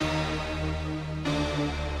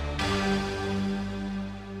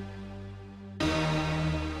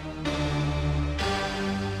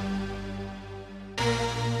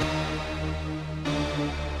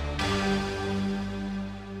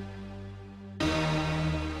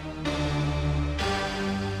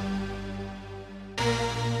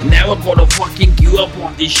never gonna fucking give up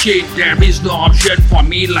on this shit. There is no option for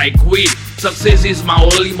me like quit. Success is my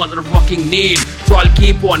only motherfucking need. So I'll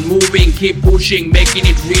keep on moving, keep pushing, making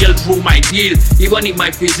it real through my deal. Even if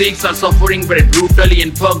my physics are suffering very brutally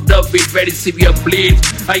and fucked up with very severe bleeds,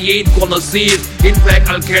 I ain't gonna cease. In fact,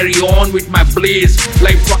 I'll carry on with my bliss.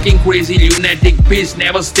 Like fucking crazy lunatic beast,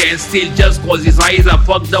 never stand still just cause his eyes are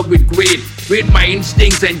fucked up with greed. With my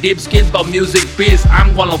instincts and deep skills for music piece,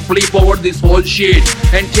 I'm gonna flip over this whole shit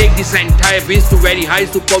and take this entire beast to very high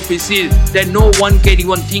superficies that no one can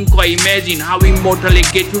even think or imagine how immortal I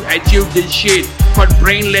get to achieve this shit. But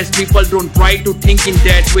brainless people don't try to think in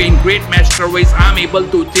that way. In great master ways, I'm able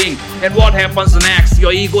to think. And what happens next?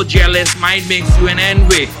 Your ego jealous mind makes you an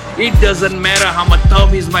envy. It doesn't matter how much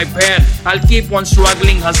tough is my path. I'll keep on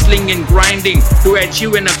struggling, hustling and grinding to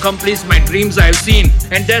achieve and accomplish my dreams I've seen.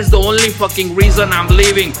 And that's the only fucking reason I'm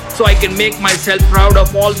living, so I can make myself proud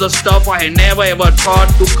of all the stuff I had never ever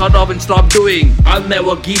thought to cut off and stop doing. I'll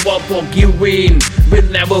never give up or give in. Will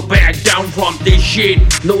never back down from this shit.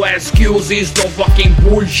 No excuses, no fucking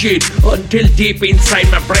bullshit. Until deep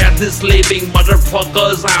inside my breath is living,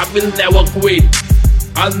 motherfuckers, I will never quit.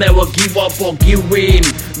 I'll never give up or give in.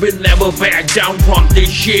 Will never back down from this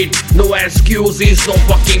shit. No excuses, no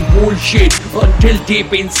fucking bullshit. Until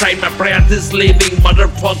deep inside my breath is living,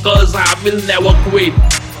 motherfuckers, I will never quit.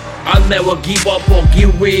 I'll never give up or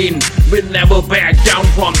give in. Will never back down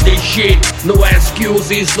from this shit. No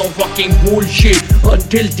excuses, no fucking bullshit.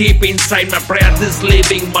 Until deep inside my breath is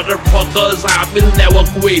living, motherfuckers, I will never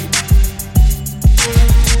quit.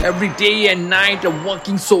 Every day and night I'm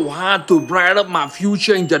working so hard to brighten up my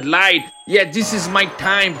future in the light. Yeah, this is my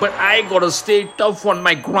time, but I gotta stay tough on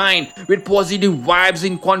my grind with positive vibes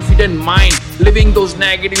in confident mind, leaving those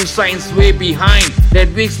negative signs way behind that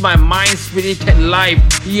weaks my mind, spirit and life.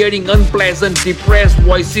 Hearing unpleasant, depressed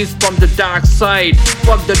voices from the dark side.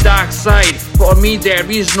 Fuck the dark side. For me there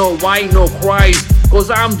is no why, no Christ. Cause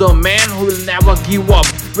I'm the man who will never give up,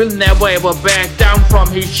 will never ever back down from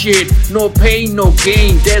his shit. No pain, no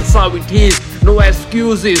gain, that's how it is. No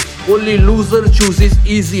excuses, only loser chooses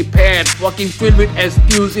easy path. Fucking filled with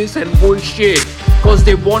excuses and bullshit. Cause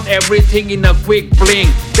they want everything in a quick blink.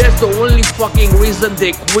 That's the only fucking reason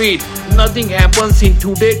they quit. Nothing happens in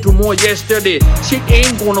today, tomorrow, yesterday. Shit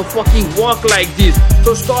ain't gonna fucking work like this.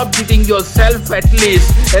 So stop beating yourself at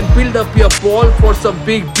least and build up your ball for some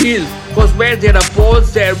big deal. Cause where there are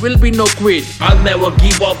balls, there will be no quit. I'll never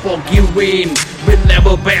give up or give in. Will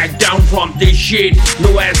never back down from this shit.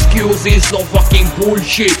 No excuses, no fucking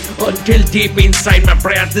bullshit. Until deep inside my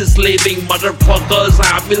breath is living, motherfuckers,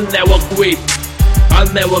 I will never quit.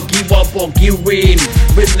 I'll never give up or give in.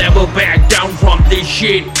 Will never back down from this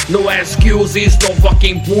shit. No excuses, no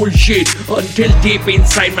fucking bullshit. Until deep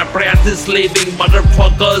inside my breath is living,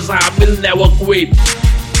 motherfuckers, I will never quit.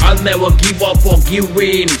 I'll never give up or give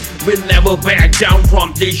in. Will never back down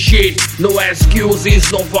from this shit. No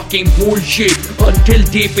excuses, no fucking bullshit. Until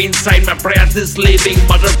deep inside my breath is living,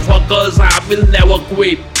 motherfuckers, I will never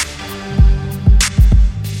quit.